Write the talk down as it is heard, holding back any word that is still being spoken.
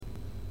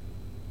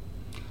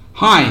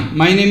Hi,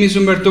 my name is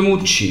Umberto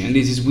Mucci and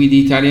this is We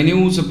the Italian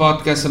News, a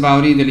podcast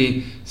about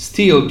Italy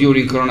still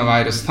during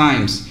coronavirus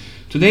times.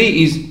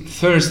 Today is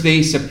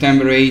Thursday,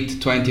 September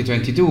 8,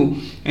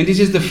 2022, and this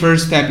is the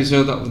first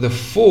episode of the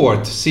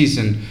fourth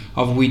season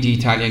of We the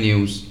Italian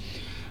News.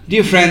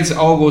 Dear friends,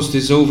 August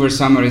is over,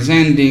 summer is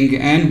ending,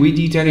 and We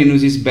the Italian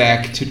News is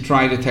back to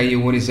try to tell you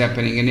what is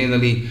happening in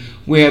Italy,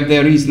 where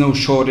there is no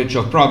shortage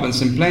of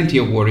problems and plenty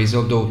of worries,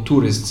 although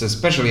tourists,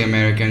 especially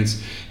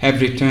Americans, have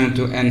returned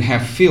to and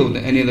have filled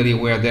an Italy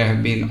where there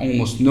have been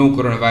almost no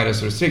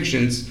coronavirus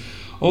restrictions,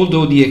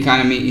 although the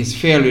economy is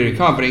fairly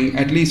recovering,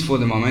 at least for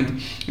the moment,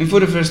 and for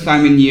the first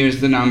time in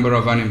years the number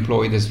of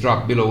unemployed has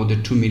dropped below the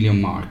 2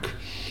 million mark.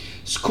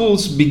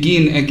 Schools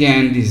begin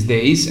again these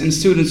days, and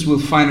students will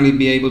finally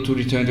be able to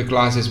return to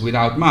classes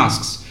without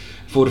masks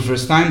for the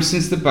first time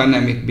since the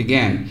pandemic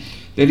began.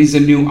 There is a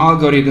new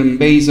algorithm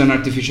based on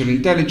artificial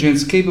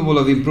intelligence capable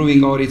of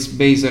improving audits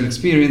based on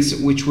experience,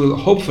 which will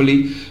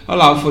hopefully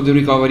allow for the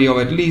recovery of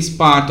at least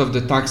part of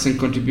the tax and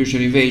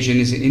contribution evasion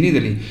in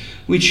Italy,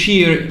 which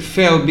here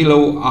fell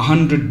below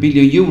 100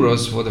 billion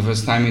euros for the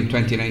first time in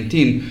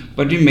 2019,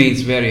 but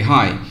remains very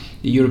high.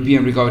 The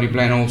European Recovery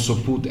Plan also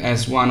put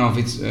as one of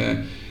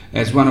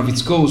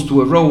its goals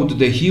to erode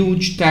the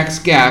huge tax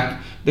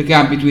gap, the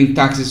gap between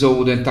taxes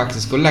owed and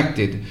taxes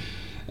collected.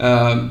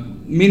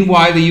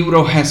 Meanwhile, the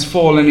euro has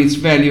fallen its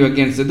value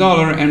against the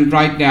dollar, and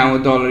right now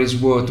a dollar is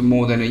worth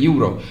more than a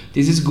euro.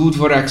 This is good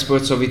for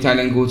exports of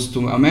Italian goods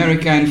to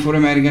America and for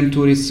American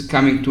tourists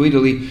coming to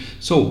Italy,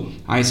 so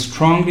I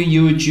strongly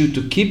urge you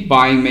to keep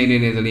buying made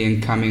in Italy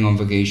and coming on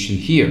vacation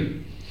here.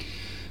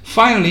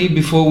 Finally,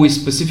 before we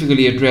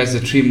specifically address the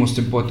three most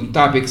important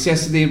topics,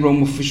 yesterday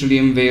Rome officially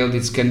unveiled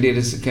its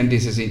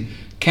candidacy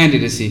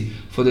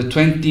for the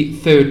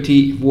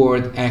 2030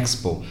 World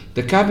Expo.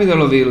 The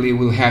capital of Italy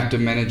will have to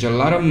manage a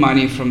lot of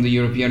money from the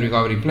European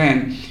Recovery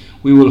Plan.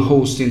 We will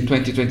host in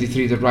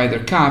 2023 the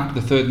Ryder Cup,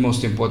 the third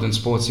most important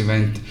sports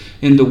event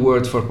in the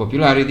world for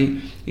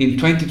popularity. In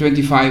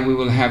 2025 we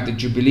will have the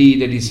Jubilee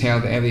that is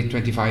held every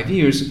 25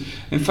 years.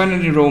 And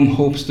finally, Rome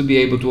hopes to be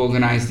able to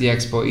organize the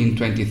Expo in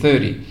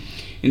 2030.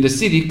 If the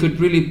city could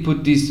really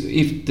put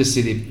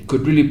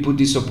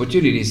these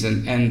opportunities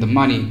and the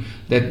money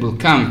that will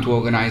come to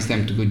organize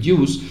them to good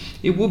use,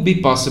 it would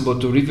be possible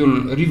to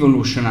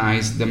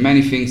revolutionize the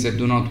many things that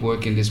do not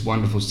work in this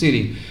wonderful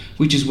city,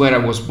 which is where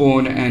I was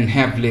born and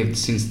have lived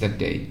since that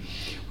day.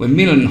 When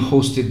Milan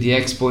hosted the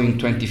Expo in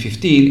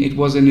 2015, it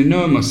was an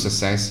enormous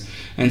success,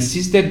 and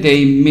since that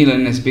day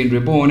Milan has been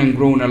reborn and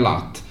grown a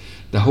lot.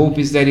 The hope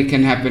is that it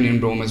can happen in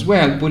Rome as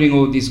well, putting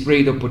all these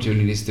great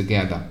opportunities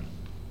together.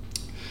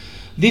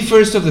 The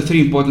first of the three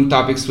important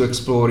topics to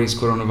explore is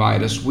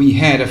coronavirus. We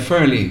had a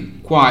fairly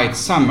quiet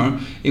summer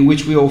in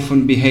which we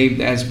often behaved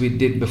as we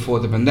did before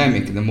the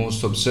pandemic. The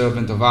most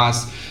observant of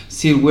us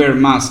still wear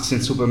masks in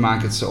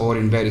supermarkets or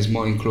in very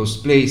small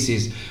enclosed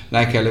places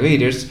like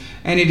elevators,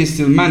 and it is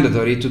still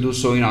mandatory to do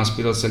so in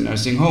hospitals and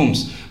nursing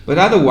homes. But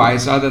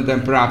otherwise, other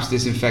than perhaps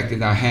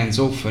disinfecting our hands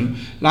often,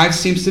 life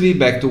seems to be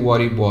back to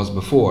what it was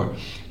before.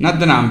 Not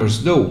the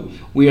numbers though.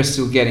 We are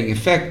still getting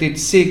infected,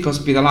 sick,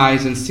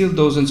 hospitalized, and still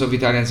dozens of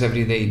Italians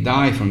every day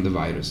die from the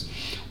virus.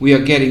 We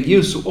are getting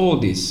used to all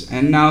this,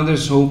 and now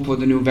there's hope for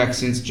the new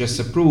vaccines just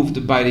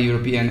approved by the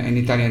European and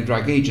Italian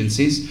drug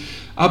agencies,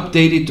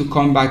 updated to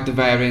combat the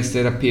variants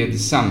that appeared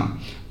this summer.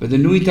 But the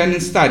new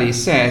Italian study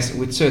says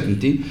with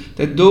certainty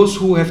that those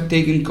who have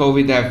taken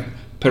COVID have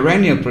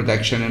perennial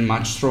protection and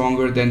much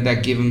stronger than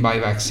that given by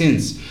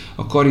vaccines.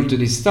 According to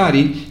this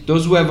study,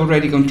 those who have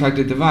already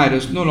contracted the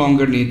virus no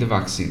longer need the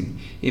vaccine.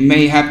 It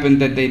may happen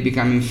that they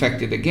become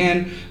infected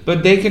again,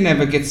 but they can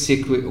never get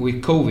sick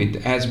with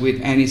COVID, as with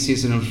any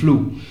seasonal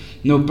flu.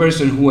 No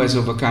person who has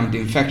overcome the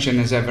infection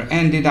has ever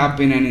ended up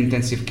in an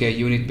intensive care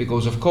unit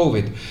because of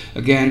COVID,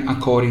 again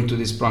according to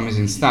this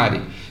promising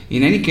study.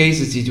 In any case,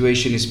 the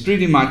situation is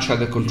pretty much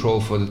under control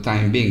for the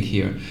time being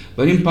here,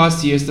 but in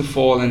past years the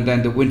fall and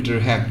then the winter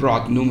have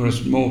brought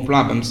numerous more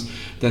problems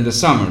than the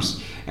summers,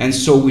 and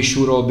so we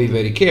should all be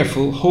very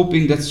careful,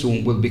 hoping that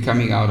soon we'll be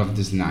coming out of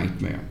this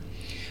nightmare.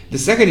 The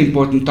second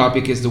important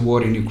topic is the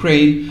war in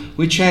Ukraine,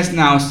 which has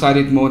now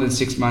started more than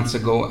 6 months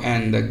ago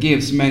and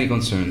gives many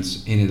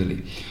concerns in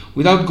Italy.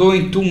 Without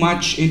going too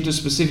much into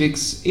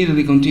specifics,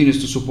 Italy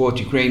continues to support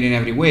Ukraine in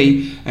every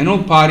way, and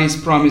all parties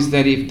promise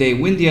that if they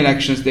win the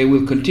elections they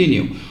will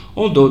continue,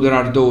 although there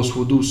are those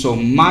who do so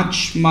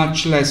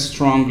much less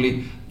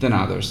strongly than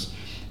others.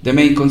 The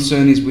main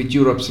concern is with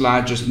Europe's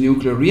largest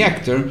nuclear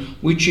reactor,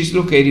 which is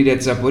located at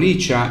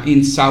Zaporizhzhia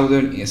in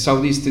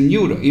southeastern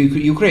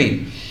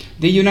Ukraine.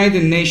 The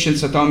United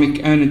Nations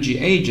Atomic Energy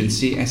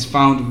Agency has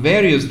found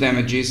various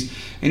damages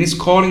and is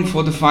calling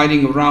for the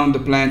fighting around the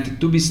plant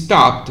to be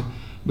stopped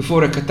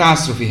before a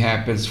catastrophe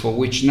happens, for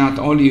which not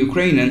only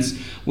Ukrainians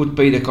would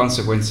pay the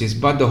consequences,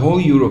 but the whole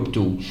Europe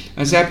too,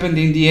 as happened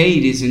in the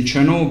 80s in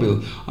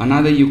Chernobyl,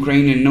 another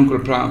Ukrainian nuclear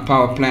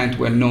power plant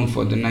well known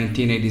for the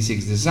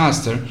 1986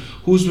 disaster,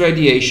 whose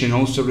radiation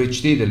also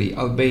reached Italy,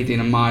 albeit in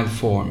a mild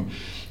form.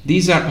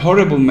 These are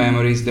horrible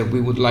memories that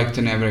we would like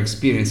to never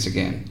experience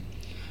again.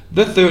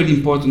 The third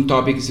important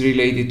topic is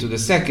related to the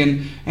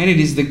second, and it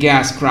is the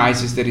gas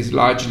crisis that is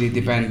largely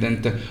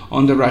dependent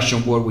on the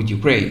Russian war with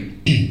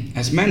Ukraine.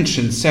 As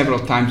mentioned several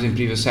times in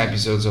previous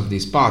episodes of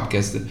this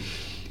podcast,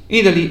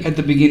 Italy at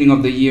the beginning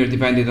of the year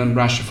depended on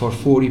Russia for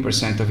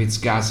 40% of its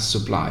gas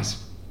supplies.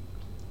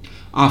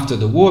 After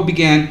the war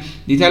began,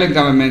 the Italian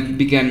government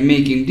began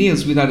making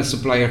deals with other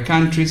supplier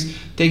countries,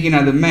 taking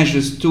other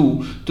measures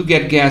too to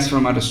get gas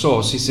from other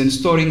sources and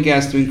storing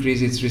gas to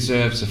increase its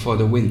reserves for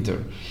the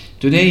winter.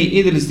 Today,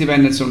 Italy's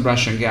dependence on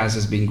Russian gas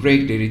has been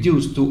greatly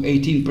reduced to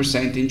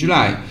 18% in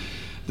July,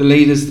 the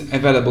latest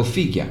available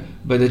figure,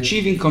 but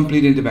achieving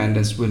complete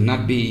independence will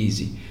not be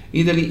easy.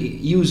 Italy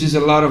uses a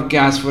lot of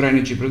gas for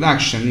energy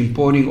production,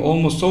 importing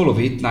almost all of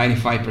it,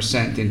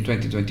 95% in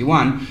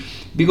 2021,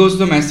 because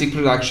domestic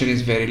production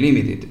is very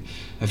limited.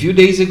 A few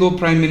days ago,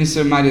 Prime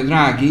Minister Mario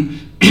Draghi,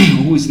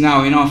 who is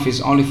now in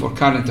office only for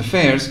current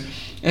affairs,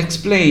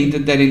 explained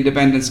that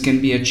independence can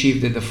be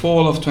achieved in the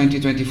fall of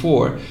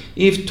 2024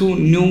 if two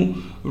new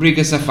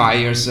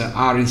regasifiers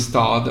are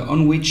installed,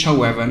 on which,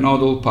 however, not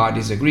all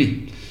parties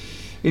agree.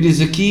 It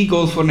is a key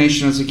goal for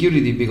national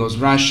security because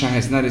Russia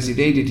has not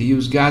hesitated to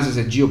use gas as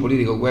a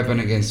geopolitical weapon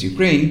against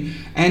Ukraine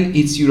and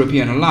its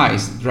European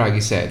allies,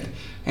 Draghi said.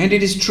 And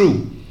it is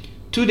true.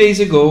 2 days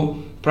ago,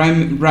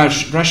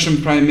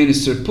 Russian Prime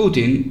Minister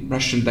Putin,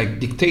 Russian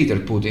dictator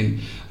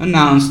Putin,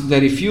 announced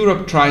that if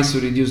Europe tries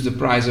to reduce the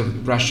price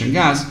of Russian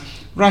gas,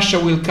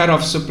 Russia will cut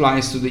off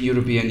supplies to the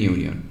European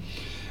Union.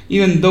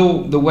 Even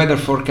though the weather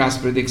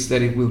forecast predicts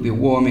that it will be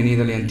warm in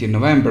Italy until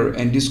November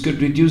and this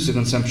could reduce the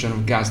consumption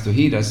of gas to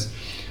heat us,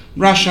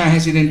 Russia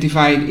has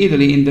identified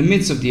Italy in the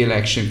midst of the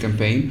election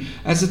campaign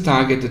as a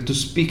target to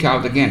speak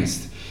out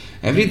against.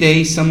 Every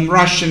day, some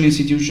Russian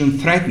institution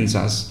threatens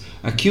us,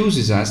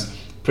 accuses us,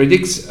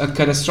 predicts a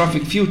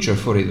catastrophic future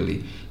for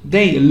Italy.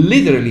 They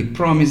literally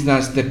promised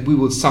us that we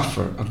will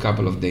suffer a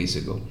couple of days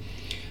ago.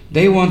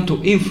 They want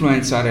to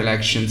influence our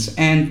elections,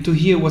 and to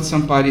hear what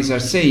some parties are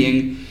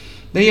saying,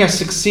 they are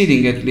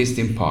succeeding at least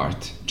in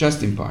part,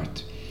 just in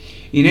part.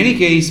 In any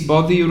case,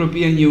 both the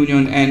European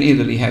Union and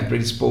Italy have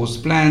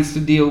predisposed plans to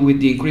deal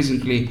with the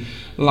increasingly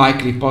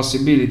likely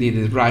possibility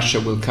that Russia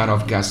will cut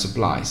off gas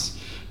supplies.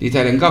 The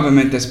Italian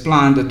government has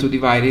planned to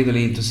divide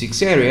Italy into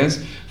 6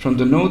 areas, from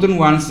the northern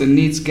ones that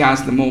needs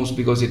gas the most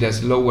because it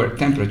has lower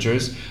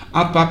temperatures,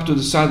 up to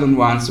the southern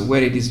ones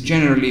where it is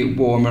generally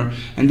warmer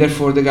and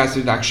therefore the gas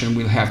reduction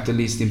will have the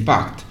least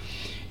impact.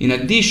 In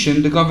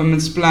addition, the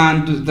government's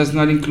plan does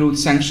not include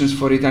sanctions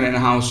for Italian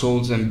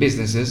households and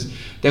businesses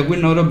that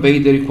will not obey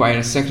the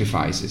required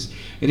sacrifices.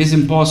 It is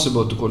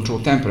impossible to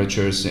control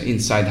temperatures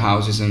inside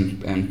houses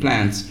and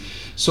plants,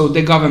 so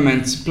the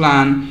government's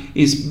plan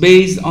is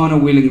based on a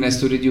willingness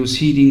to reduce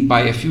heating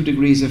by a few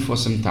degrees and for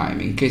some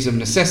time. In case of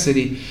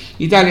necessity,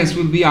 Italians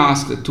will be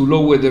asked to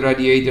lower the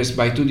radiators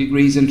by 2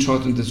 degrees and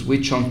shorten the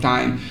switch on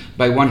time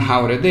by 1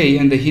 hour a day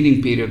and the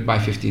heating period by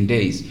 15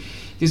 days.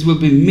 These will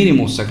be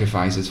minimal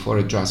sacrifices for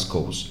a just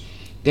cause.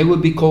 There will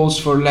be calls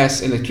for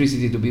less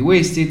electricity to be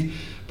wasted.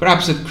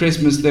 Perhaps at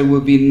Christmas there will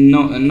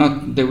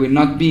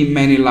not be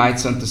many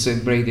lights on to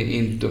celebrate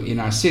in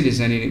our cities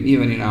and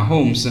even in our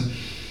homes.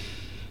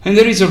 And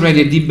there is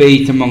already a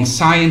debate among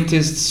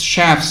scientists,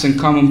 chefs and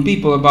common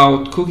people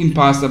about cooking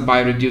pasta by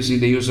reducing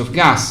the use of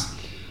gas.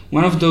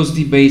 One of those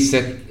debates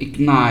that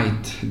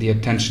ignite the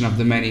attention of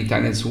the many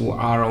Italians who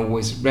are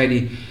always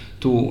ready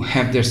to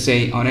have their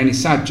say on any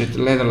subject,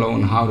 let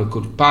alone how to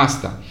cook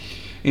pasta.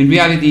 In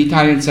reality,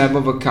 Italians have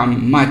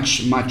overcome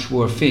much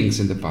worse things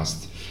in the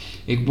past.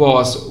 It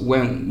was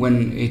when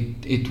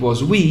it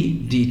was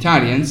we, the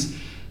Italians,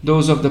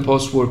 those of the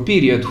post-war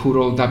period, who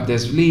rolled up their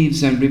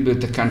sleeves and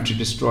rebuilt a country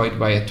destroyed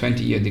by a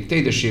 20-year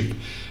dictatorship,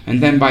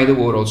 and then by the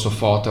war also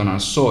fought on our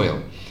soil.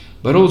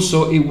 But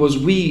also it was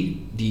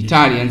we, the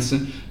Italians,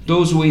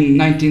 those who in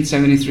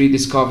 1973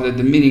 discovered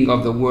the meaning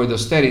of the word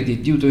austerity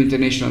due to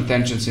international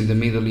tensions in the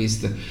Middle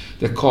East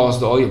that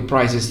caused oil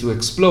prices to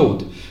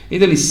explode.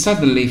 Italy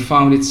suddenly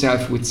found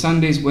itself with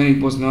Sundays when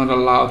it was not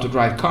allowed to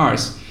drive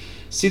cars.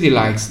 City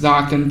lights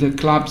darkened,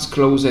 clubs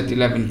closed at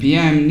 11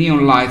 p.m.,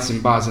 neon lights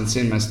in bars and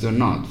cinemas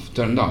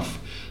turned off.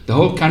 The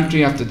whole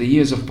country, after the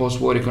years of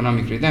post-war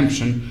economic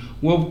redemption,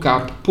 woke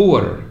up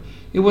poorer.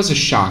 It was a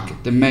shock.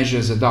 The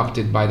measures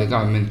adopted by the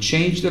government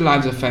changed the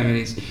lives of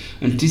families,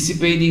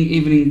 anticipating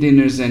evening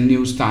dinners and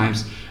news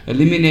times,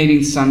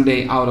 eliminating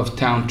Sunday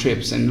out-of-town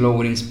trips and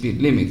lowering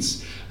speed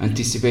limits,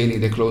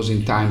 anticipating the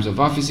closing times of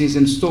offices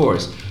and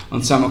stores.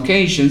 On some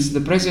occasions,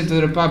 the President of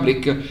the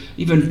Republic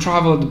even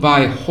traveled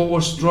by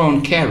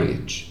horse-drawn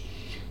carriage.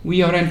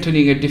 We are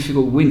entering a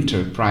difficult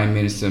winter, Prime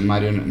Minister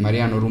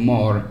Mariano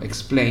Rumor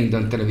explained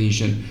on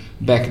television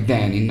back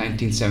then in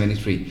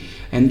 1973.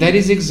 And that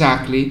is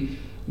exactly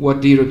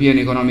what the European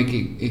Economy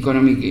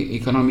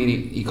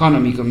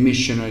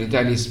Commissioner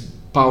Italy's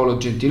Paolo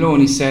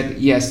Gentiloni said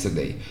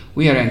yesterday.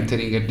 We are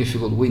entering a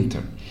difficult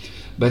winter.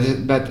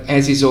 But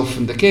as is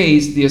often the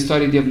case, the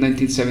austerity of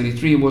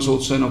 1973 was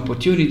also an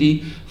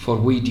opportunity for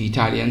we, the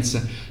Italians,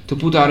 to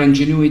put our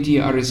ingenuity,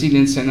 our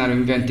resilience and our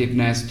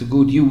inventiveness to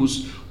good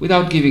use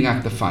without giving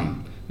up the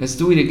fun. Let's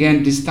do it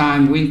again. This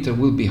time winter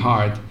will be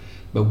hard,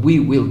 but we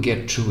will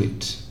get through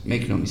it.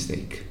 Make no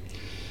mistake.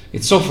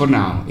 It's all for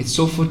now. It's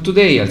all for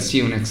today. I'll see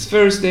you next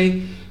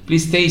Thursday.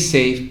 Please stay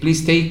safe.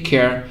 Please take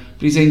care.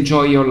 Please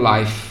enjoy your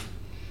life.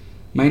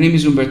 My name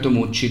is Umberto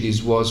Mucci.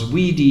 This was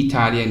We the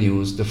Italia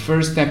News, the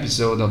first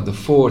episode of the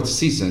 4th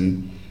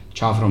season.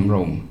 Ciao from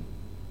Rome.